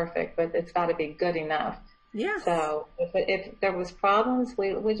is perfect, but it's got to be good enough. Yes. So if there was problems,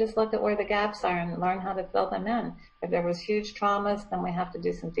 we just look at where the gaps are and learn how to fill them in. If there was huge traumas, then we have to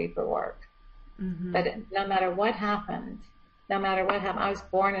do some deeper work. Mm-hmm. But no matter what happened, I was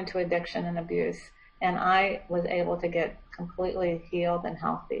born into addiction and abuse, and I was able to get completely healed and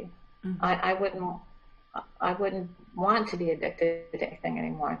healthy. Mm-hmm. I wouldn't want to be addicted to anything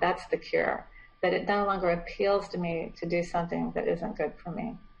anymore. That's the cure. That it no longer appeals to me to do something that isn't good for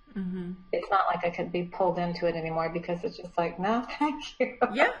me. Mm-hmm. It's not like I could be pulled into it anymore because it's just like, no, thank you.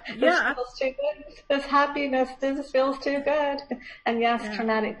 Yeah. This Yeah. feels too good. This happiness, this feels too good. And yes, Yeah.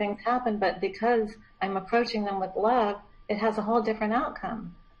 traumatic things happen, but because I'm approaching them with love, it has a whole different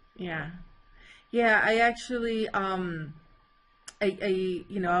outcome. Yeah. Yeah. I actually, I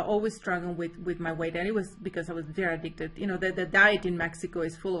always struggled with my weight, and it was because I was very addicted. The diet in Mexico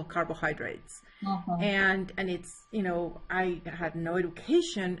is full of carbohydrates, Mm-hmm. and it's, I had no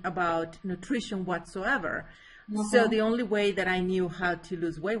education about nutrition whatsoever. So Mm-hmm. the only way that I knew how to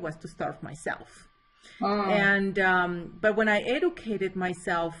lose weight was to starve myself. Mm. And but when I educated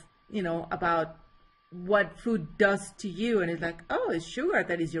myself, about what food does to you, and it's like, oh, it's sugar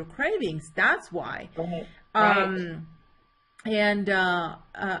that is your cravings. That's why. Right. Right. And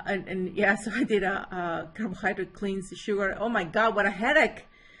yeah, so I did a carbohydrate cleanse sugar. Oh my God, what a headache!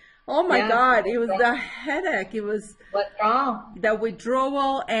 Oh my Yeah. God, it was the headache. It was Withdrawal. the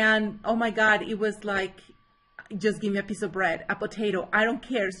withdrawal, and oh my God, it was like, just give me a piece of bread, a potato. I don't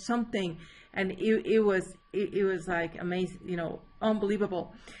care, something, and it was like amazing,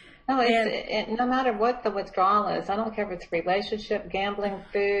 unbelievable. No, And no matter what the withdrawal is, I don't care if it's relationship, gambling,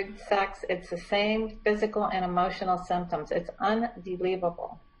 food, sex, it's the same physical and emotional symptoms. It's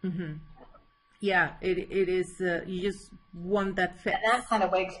unbelievable. yeah, it is. You just want that fix. And that kind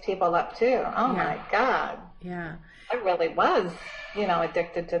of wakes people up too. Oh Yeah. my God, Yeah, I really was,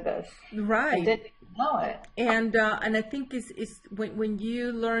 addicted to this. I right. didn't even know it. And I think it's when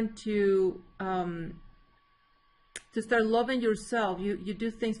you learn to start loving yourself, you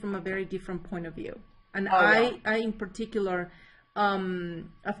do things from a very different point of view. And Oh yeah. I in particular,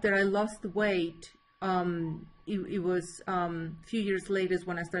 after I lost the weight, it was few years later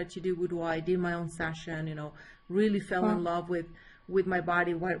when I started to do boudoir. I did my own session, really fell in love with my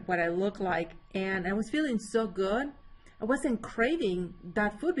body, what I look like, and I was feeling so good. I wasn't craving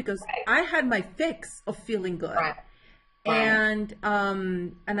that food because Right. I had my fix of feeling good. Right. Right. And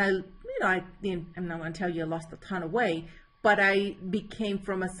I'm not going to tell you I lost a ton of weight, but I became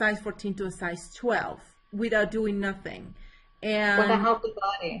from a size 14 to a size 12 without doing nothing. With a And healthy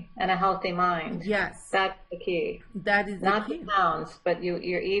body and a healthy mind. yes, That's the key. that is the Not the key. pounds, but you're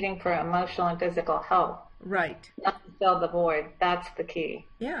eating for emotional and physical health, Right. not to fill the void. That's the key.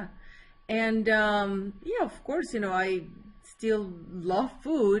 Yeah. And yeah, of course, I still love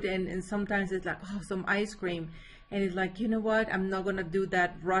food, and sometimes it's like, oh, some ice cream. And it's like, you know what? I'm not going to do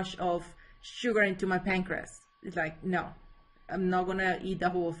that rush of sugar into my pancreas. It's like, no, I'm not going to eat the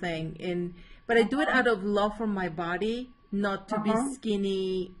whole thing. But I do it out of love for my body, not to be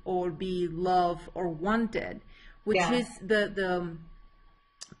skinny or be loved or wanted, which Yeah. is the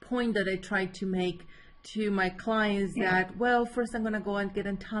point that I try to make to my clients, that, well, first I'm going to go and get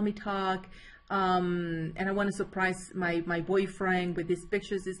a tummy tuck, and I want to surprise my boyfriend with these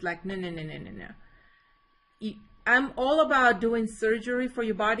pictures. It's like, no. I'm all about doing surgery for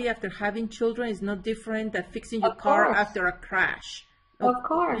your body after having children. Is no different than fixing your Of car course. after a crash. Of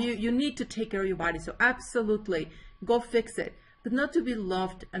course. You need to take care of your body. So absolutely, go fix it, but not to be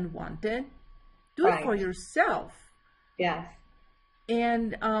loved and wanted. Do it for Right. yourself. Yes.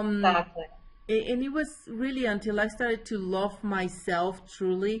 And Exactly. and it was really until I started to love myself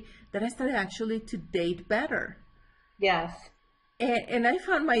truly that I started actually to date better. Yes. And I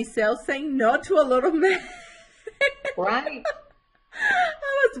found myself saying no to a lot of men. Right.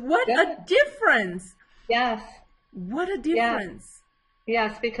 What a Good. difference. Yes. What a difference.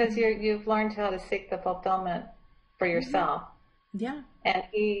 Yes, because you've learned how to seek the fulfillment for yourself. Yeah. And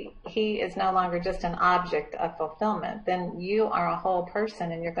he is no longer just an object of fulfillment. Then you are a whole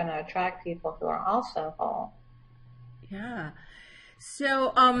person, and you're going to attract people who are also whole. Yeah.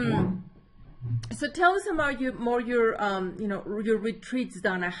 So, So tell us about your your retreats,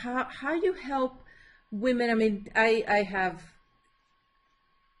 Donna. How you help women. I mean, I have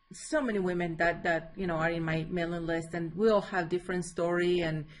so many women that are in my mailing list, and we all have different story,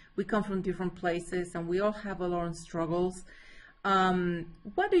 and we come from different places, and we all have our own struggles.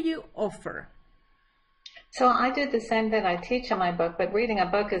 What do you offer? So I do the same that I teach in my book, but reading a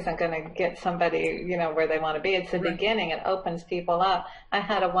book isn't going to get somebody, where they want to be. It's the beginning. It opens people up. I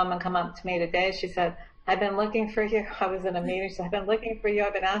had a woman come up to me today. She said, I've been looking for you. I was in a meeting. She said, I've been looking for you.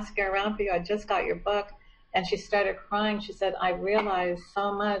 I've been asking around for you. I just got your book. And she started crying. She said, I realized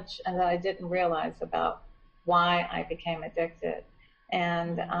so much and that I didn't realize about why I became addicted.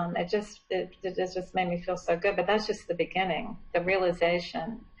 And it just made me feel so good. But that's just the beginning, the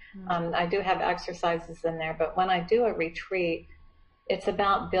realization. I do have exercises in there, but when I do a retreat, it's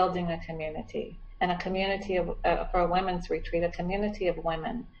about building a community, and a community of, for a women's retreat, a community of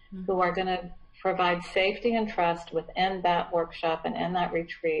women who are going to provide safety and trust within that workshop and in that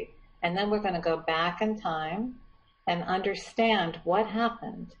retreat. And then we're going to go back in time and understand what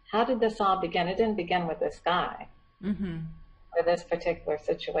happened. How did this all begin? It didn't begin with this guy. For this particular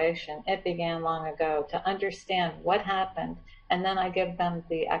situation. It began long ago, to understand what happened. And then I give them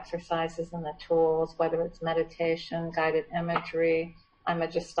the exercises and the tools, whether it's meditation, guided imagery. I'm a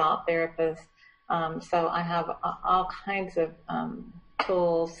Gestalt therapist. So I have all kinds of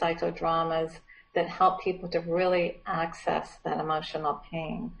tools, psychodramas that help people to really access that emotional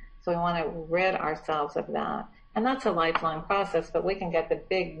pain. So we want to rid ourselves of that. And that's a lifelong process, but we can get the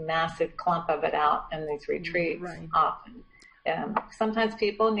big, massive clump of it out in these retreats often. Sometimes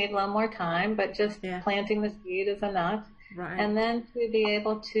people need a little more time, but just planting the seed is enough. And then to be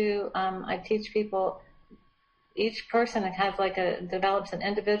able to, I teach people, each person has develops an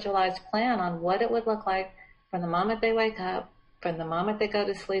individualized plan on what it would look like from the moment they wake up, from the moment they go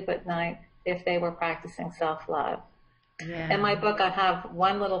to sleep at night, if they were practicing self-love. In my book, I have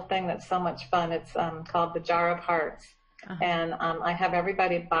one little thing that's so much fun. It's called the Jar of Hearts. And I have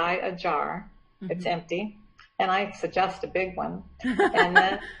everybody buy a jar. It's empty. And I suggest a big one. And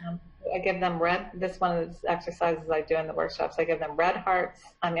then I give them red. This one of the exercises I do in the workshops. I give them red hearts.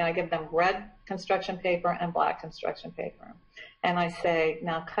 I give them red construction paper and black construction paper. And I say,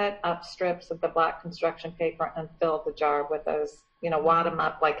 now cut up strips of the black construction paper and fill the jar with those, wad them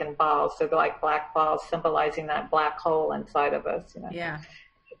up like in balls. So they're like black balls, symbolizing that black hole inside of us,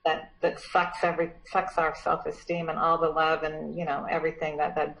 that sucks our self-esteem and all the love and, everything,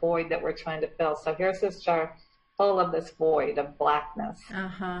 that void that we're trying to fill. So here's this jar full of this void of blackness.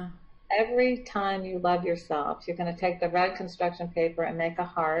 Every time you love yourself, you're going to take the red construction paper and make a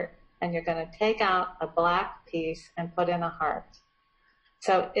heart, and you're going to take out a black piece and put in a heart.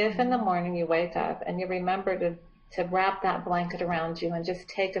 So if in the morning you wake up and you remember to wrap that blanket around you and just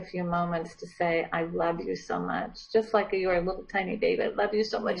take a few moments to say, I love you so much, just like you are a little tiny baby. I love you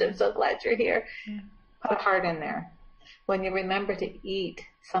so much. I'm so glad you're here. Put a heart in there. When you remember to eat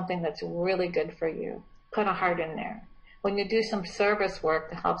something that's really good for you, put a heart in there. When you do some service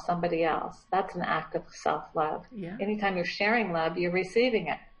work to help somebody else, that's an act of self-love. Anytime you're sharing love, you're receiving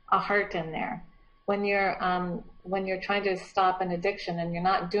it. A heart in there. When you're trying to stop an addiction and you're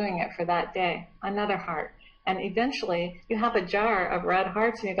not doing it for that day, another heart. And eventually you have a jar of red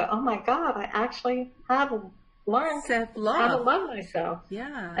hearts and you go, oh my God, I actually have learned how to love myself.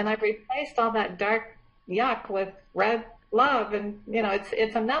 And I've replaced all that dark yuck with red love. And,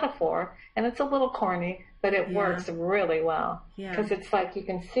 it's a metaphor and it's a little corny, but it works really well. Because it's like you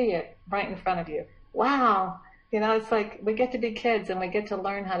can see it right in front of you. Wow. It's like we get to be kids and we get to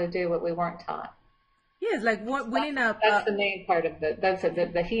learn how to do what we weren't taught. Yes, like winning up. That's the main part of it. That's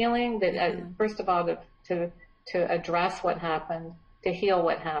the healing. First of all, to address what happened, to heal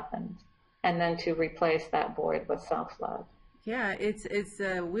what happened, and then to replace that void with self-love. Yeah,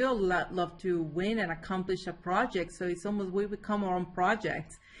 we all love to win and accomplish a project, so it's almost we become our own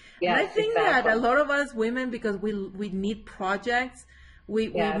projects. And I think that a lot of us women, because we need projects, we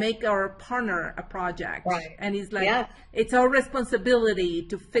make our partner a project, and it's like it's our responsibility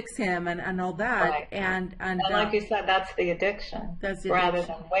to fix him and all that. And like you said, that's the addiction. Rather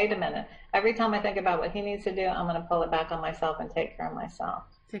than wait a minute, every time I think about what he needs to do, I'm going to pull it back on myself and take care of myself.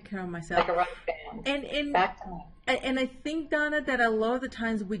 Take care of myself. Like a rubber band. And I think, Donna, that a lot of the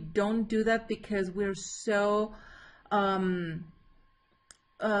times we don't do that because we're so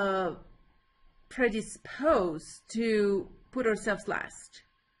predisposed to put ourselves last.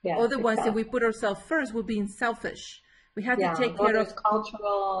 Otherwise, if we put ourselves first, we're being selfish. We have to take care of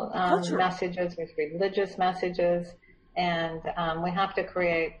cultural messages, with religious messages, and we have to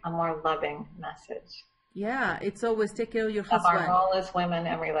create a more loving message. Yeah, it's always take care of your Of our husband. role as women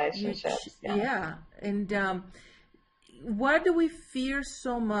in You relationships. Yeah. yeah, and why do we fear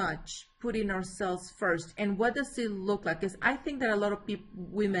so much putting ourselves first, and what does it look like? Because I think that a lot of people,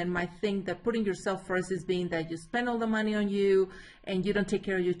 women might think that putting yourself first is being that you spend all the money on you and you don't take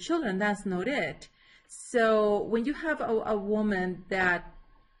care of your children. That's not it. So when you have a woman that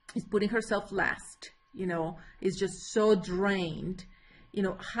is putting herself last, is just so drained,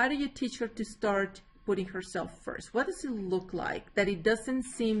 how do you teach her to start putting herself first? What does it look like that it doesn't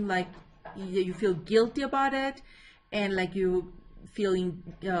seem like you feel guilty about it and like you feeling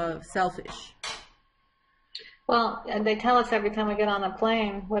selfish? Well, and they tell us every time we get on a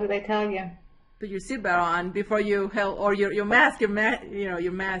plane, what do they tell you? Put your seatbelt on before you help, or your mask, your mask, your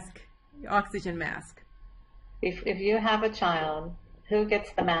oxygen mask. If you have a child, who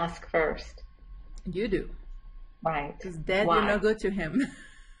gets the mask first? You do. Right. Because dad, Why? you're not good to him.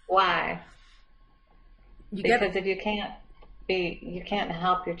 Why? You Because if you can't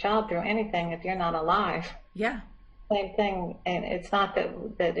help your child through anything if you're not alive. Yeah. Same thing, and it's not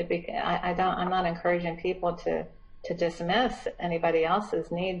I'm not encouraging people to dismiss anybody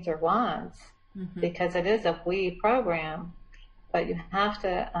else's needs or wants, because it is a we program, but you have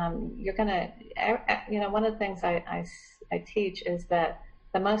to, one of the things I teach is that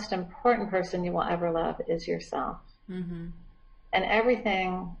the most important person you will ever love is yourself. And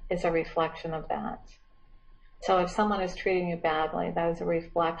everything is a reflection of that. So if someone is treating you badly, that is a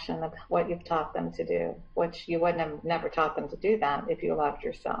reflection of what you've taught them to do, which you wouldn't have never taught them to do that if you loved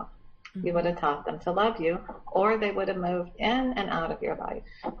yourself. You would have taught them to love you, or they would have moved in and out of your life.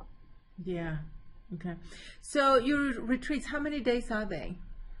 Yeah. Okay. So your retreats, how many days are they?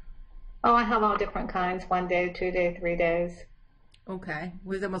 Oh, I have all different kinds, 1 day, 2 day, 3 days. Okay.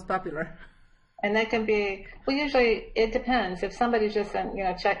 Who's the most popular? And they can be, well, usually it depends. If somebody's just,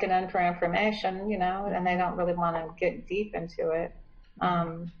 checking in for information, and they don't really want to get deep into it.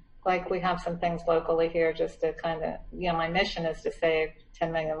 Like we have some things locally here just to kind of, my mission is to save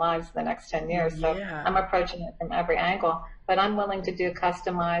 10 million lives in the next 10 years. So Yeah. I'm approaching it from every angle, but I'm willing to do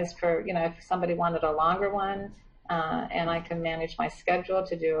customized for, if somebody wanted a longer one, and I can manage my schedule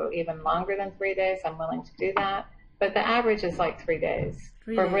to do even longer than 3 days, I'm willing to do that. But the average is like 3 days.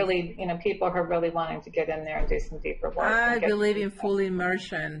 For really, people who are really wanting to get in there and do some deeper work. I believe in full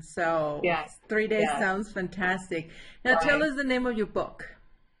immersion. So Yes. 3 days Yes. sounds fantastic. Now tell us the name of your book.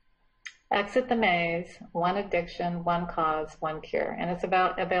 Exit the Maze, One Addiction, One Cause, One Cure. And it's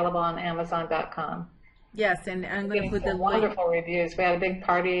available on Amazon.com. Yes, and I'm going to put the link. Wonderful reviews. We had a big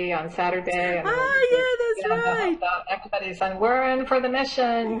party on Saturday. And that's right. Everybody's saying, we're in for the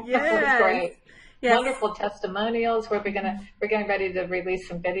mission. Yes. It was great. Yes. Wonderful testimonials. We're getting ready to release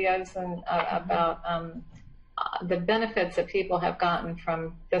some videos and about the benefits that people have gotten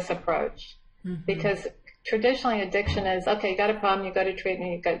from this approach. Because traditionally addiction is, okay, you got a problem, you go to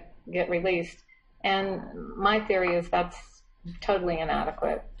treatment, you get released. And my theory is that's totally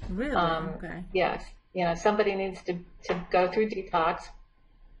inadequate. Really? Okay. Yes. Somebody needs to go through detox,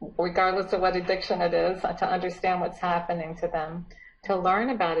 regardless of what addiction it is, to understand what's happening to them, to learn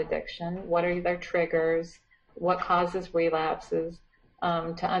about addiction, what are their triggers, what causes relapses,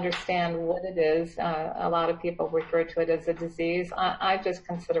 to understand what it is. A lot of people refer to it as a disease. I just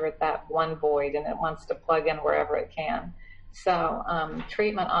consider it that one void, and it wants to plug in wherever it can. So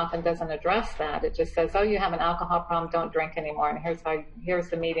treatment often doesn't address that. It just says, oh, you have an alcohol problem, don't drink anymore, and here's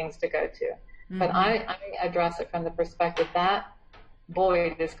the meetings to go to. But I address it from the perspective that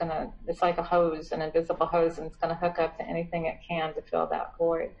void is it's like a hose, an invisible hose, and it's going to hook up to anything it can to fill that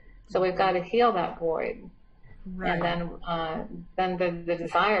void. So we've got to heal that void. Right. And then the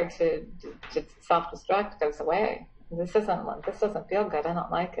desire to self-destruct goes away. This doesn't feel good. I don't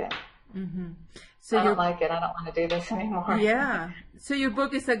like it. So I don't like it. I don't want to do this anymore. Yeah. So your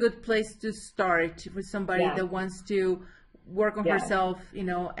book is a good place to start for somebody that wants to work on herself,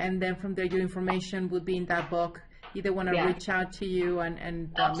 and then from there your information would be in that book. They want to reach out to you and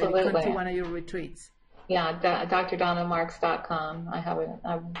maybe come to one of your retreats. Yeah, drdonnamarks.com. I have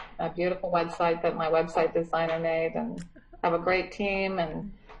a beautiful website that my website designer made, and have a great team,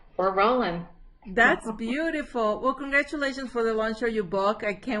 and we're rolling. That's beautiful. Well, congratulations for the launch of your book.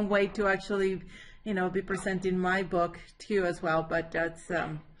 I can't wait to actually, be presenting my book to you as well. But that's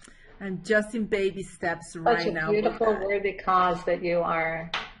I'm just in baby steps right now. Such a beautiful, worthy cause that you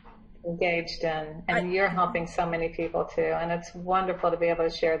are engaged in, and you're helping so many people too, and it's wonderful to be able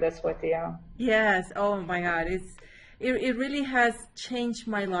to share this with you. Yes. Oh my God, it really has changed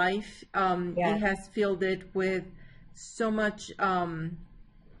my life. It has filled it with so much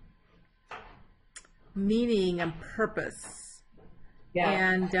meaning and purpose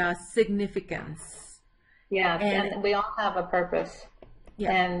and significance. Yes, And and we all have a purpose.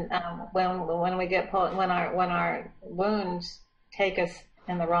 yeah, And when we get pulled, when our wounds take us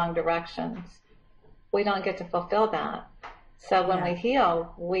in the wrong directions, we don't get to fulfill that. So when yeah. we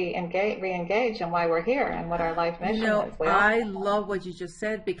heal, we re-engage in why we're here and what our life You mission know, is. We all I love what you just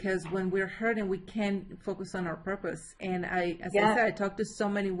said, because when we're hurting, we can't focus on our purpose. And as I yeah, said, I talk to so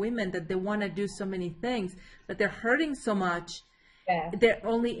many women that they want to do so many things, but they're hurting so much. yeah, Their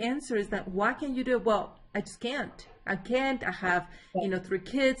only answer is that, what can you do? Well, I just can't. I can't. I have, yeah. 3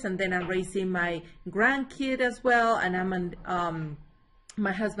 kids, and then I'm raising my grandkid as well, and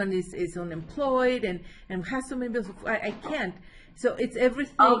my husband is unemployed and has so many bills. I can't. So it's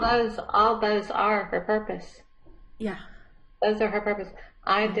everything. All those are her purpose. Yeah. Those are her purpose.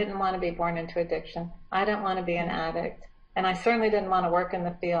 I didn't want to be born into addiction. I didn't want to be an addict. And I certainly didn't want to work in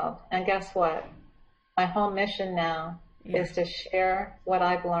the field. And guess what? My whole mission now Yeah. is to share what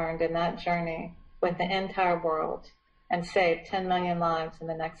I've learned in that journey with the entire world and save 10 million lives in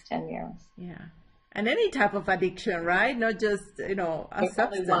the next 10 years. Yeah. And any type of addiction, right? Not just, a There's only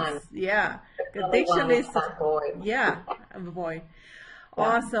substance. one. Yeah. There's only Addiction one, is, that void. yeah, boy. Yeah.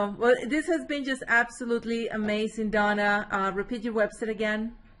 Awesome. Well, this has been just absolutely amazing, Donna. Repeat your website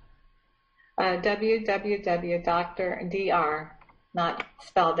again. www.dr, not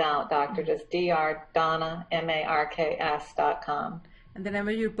spelled out, doctor, just Dr, Donna, MARKS.com. And the name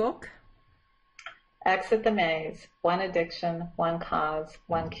of your book? Exit the Maze, One Addiction, One Cause,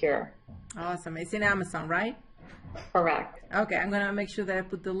 One Cure. Awesome. It's in Amazon, right? Correct. Okay. I'm going to make sure that I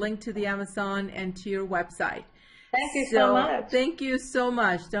put the link to the Amazon and to your website. Thank you so much. Thank you so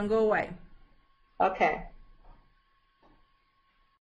much. Don't go away. Okay.